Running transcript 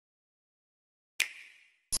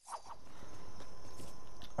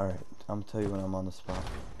Alright, I'm gonna tell you when I'm on the spot.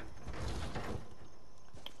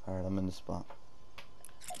 Alright, I'm in the spot.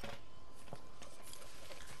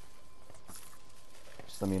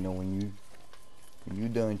 Just let me know when you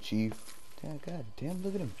done, Chief. Damn, god damn,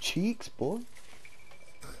 look at them cheeks, boy.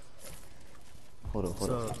 Hold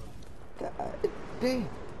up. God damn.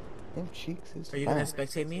 Them cheeks is Are you gonna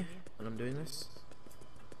spectate me when I'm doing this?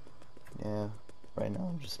 Yeah, right now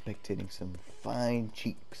I'm just spectating some fine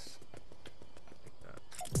cheeks.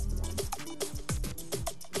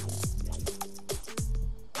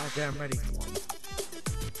 Okay, I'm ready.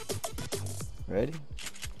 Ready?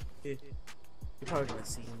 Yeah. You're probably gonna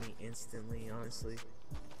see me instantly, honestly.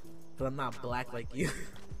 But I'm not black like you.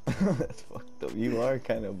 That's fucked up. You are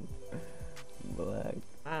kind of black.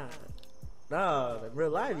 No, in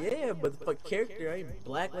real life, yeah, but the fuck character, I ain't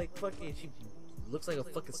black like fucking. She looks like a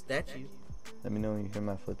fucking statue. Let me know when you hear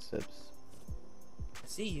my footsteps. I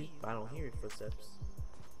see you, but I don't hear your footsteps.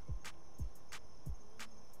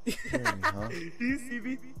 Hear me, huh? Do you see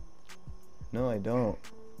me? No, I don't.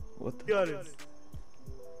 What the? Be honest.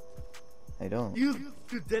 I don't. You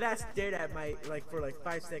deadass stared at my, for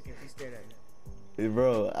 5 seconds, you stared at me. Hey,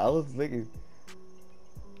 bro, I was thinking.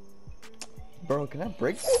 Bro, can I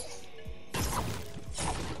break this?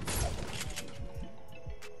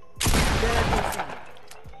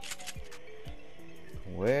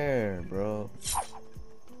 Where, bro?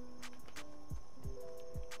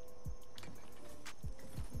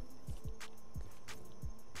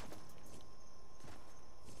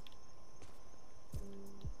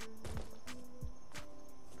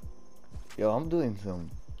 Yo, I'm doing some.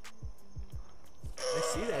 I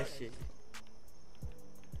see that shit.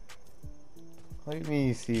 What do you mean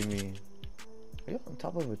you see me? Are you on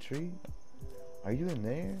top of a tree? Are you in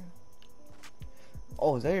there?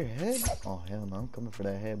 Oh, is that your head? Oh, hell no, I'm coming for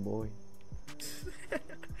that head, boy.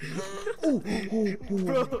 Bro,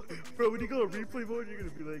 when you go replay mode, you're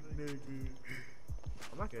gonna be like, nigga.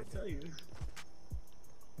 I'm not gonna tell you.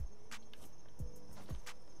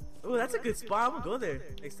 Oh, that's a good spot. I'm gonna go there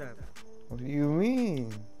next time. What do you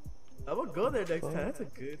mean? I'm gonna go there next time. That's a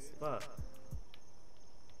good spot.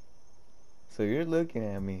 So you're looking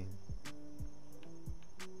at me.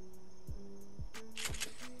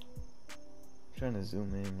 I'm trying to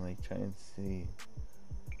zoom in, like, try and see.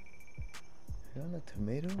 Are you on a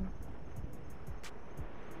tomato? Are you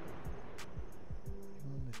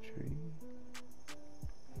on the tree?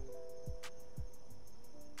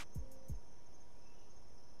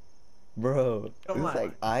 Bro, Come this on. is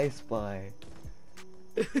like I Spy.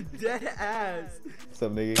 Dead ass.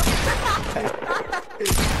 Some nigga.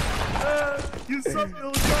 You suck the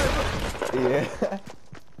whole time. Yeah.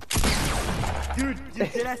 Dude, you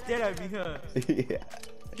dead ass stared at me, huh? Yeah.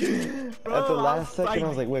 Bro, At the I last was second, I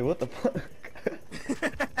was like, wait, what the fuck?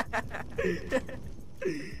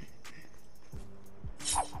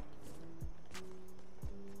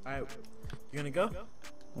 Alright, you gonna go?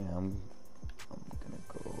 Yeah, I'm gonna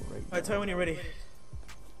go right Alright, tell me when you're ready.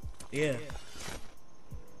 Yeah.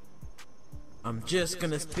 I'm just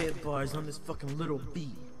gonna spit bars on this fucking little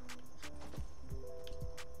beat.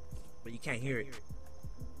 But you can't hear it.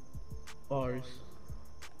 Bars.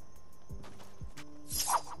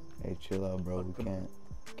 Hey, chill out, bro. We can't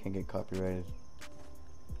get copyrighted.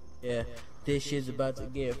 Yeah, this shit's about to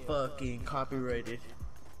get fucking copyrighted.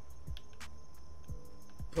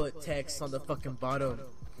 Put text on the fucking bottom.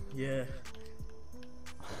 Yeah.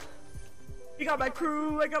 You got my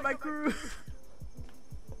crew, I got my crew.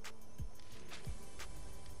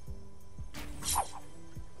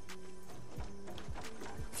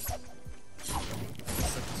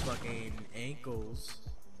 Such fucking ankles.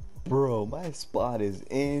 Bro, my spot is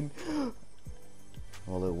in.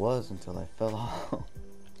 Well, it was until I fell off.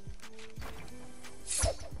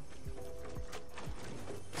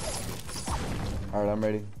 Alright, I'm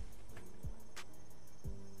ready.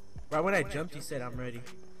 Right when I jumped, you said I'm ready.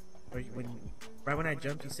 Or right when I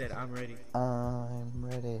jumped, you said I'm ready. I'm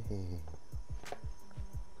ready. Okay,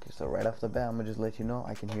 so right off the bat, I'm gonna just let you know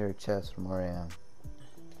I can hear a chest from where I am.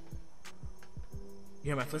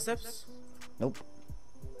 You hear my footsteps? Nope.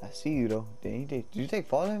 I see you though. Did you take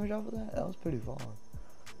fall damage off of that? That was pretty far.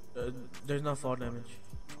 There's no fall damage.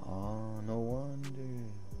 Oh, no wonder.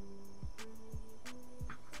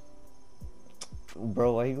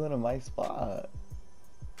 Bro, why you going to my spot?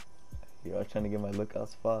 You're trying to get my lookout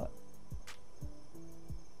spot.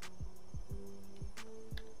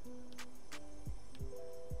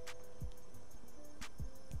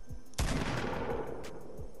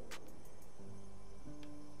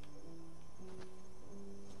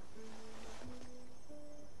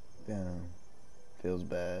 Damn. Feels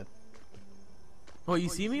bad. Oh, you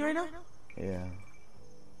see me right now? Yeah.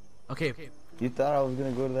 Okay. You thought I was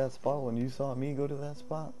gonna go to that spot when you saw me go to that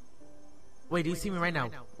spot? Wait, do you see me right now?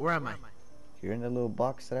 Where am I? You're in the little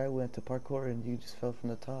box that I went to parkour and you just fell from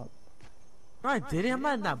the top. No, I didn't. I'm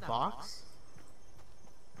not in that box.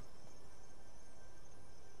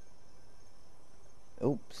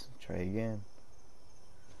 Oops, try again.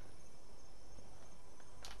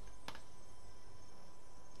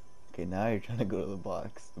 Okay, now you're trying to go to the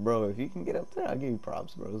box. Bro, if you can get up there, I'll give you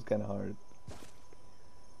props, bro. It's kind of hard.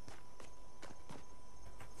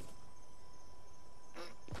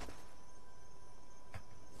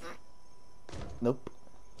 Nope.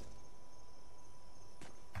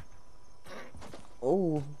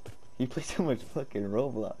 Oh, you play so much fucking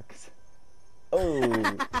Roblox.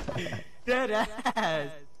 Oh. Dead ass.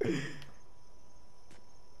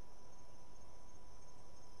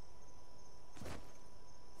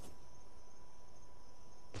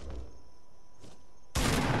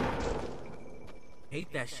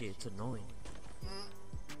 Hate that shit. It's annoying.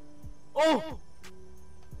 Oh!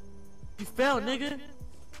 You fell, nigga.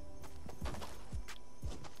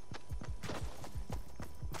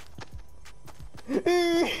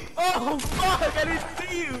 Oh fuck! I didn't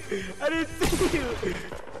see you. I didn't see you.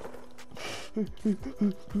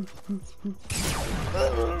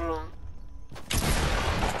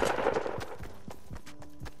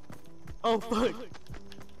 Oh fuck!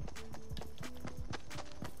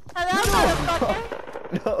 Hello, motherfucker.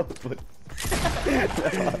 No, but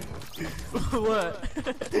What?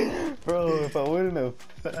 bro, if I wouldn't have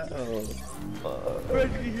fell. Bro,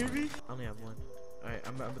 did you hear me? I only have one. Alright,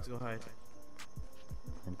 I'm about to go hide.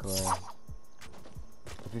 Go ahead.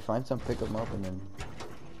 If you find some, pick them up and then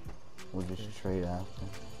we'll just trade after.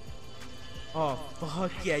 Oh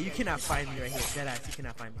fuck yeah! You cannot find me right here. Dead ass. You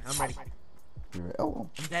cannot find me. I'm ready. You're right. Oh,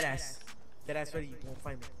 I'm dead ass. Dead ass ready. You won't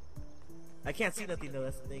find me. I can't see nothing though.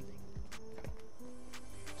 That's the thing.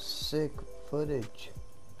 sick footage.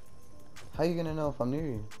 How you gonna know if I'm near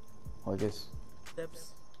you? Well, I guess.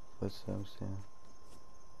 Steps. Footsteps, yeah.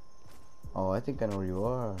 Oh, I think I know where you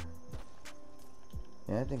are.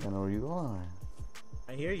 Yeah, I think I know where you are.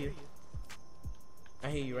 I hear you. I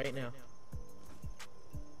hear you right now.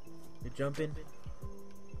 You're jumping.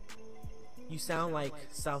 You sound like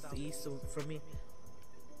southeast from me.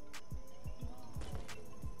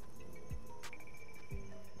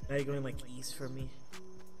 Now you're going like east from me.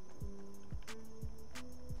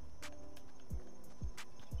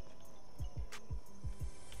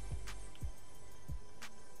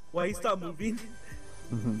 Why you stop moving?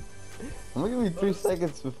 I'm gonna give you 3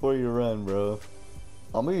 seconds before you run, bro.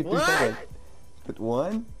 I'm gonna give you 3 What? seconds. But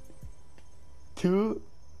 1, 2,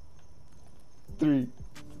 3.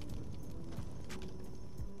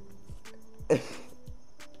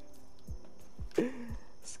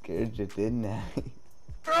 Scared you, didn't I?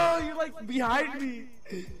 Bro, you're like behind me.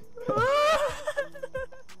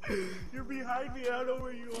 You're behind me. I don't know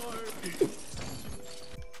where you are.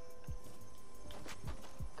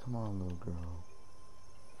 Come on, little girl.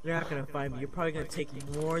 You're not gonna find me. You're probably gonna take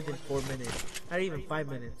more than 4 minutes. Not even 5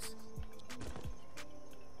 minutes.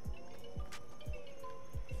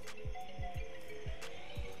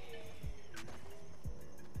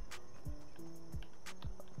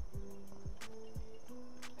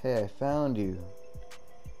 Hey, I found you.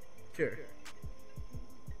 Sure.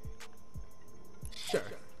 Sure.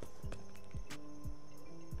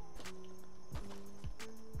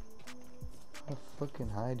 How fucking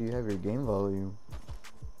high do you have your game volume?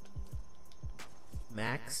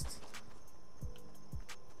 Maxed.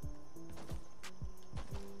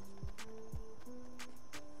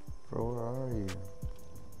 Bro, where are you?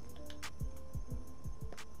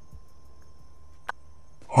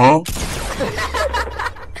 Huh?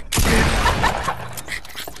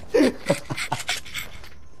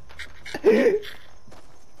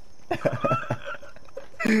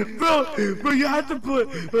 Bro, you have to put.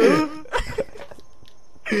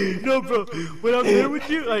 No, bro. When I'm there with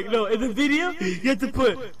you, like, no, in the video, you have to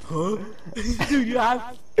put. Huh? Dude, you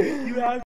have.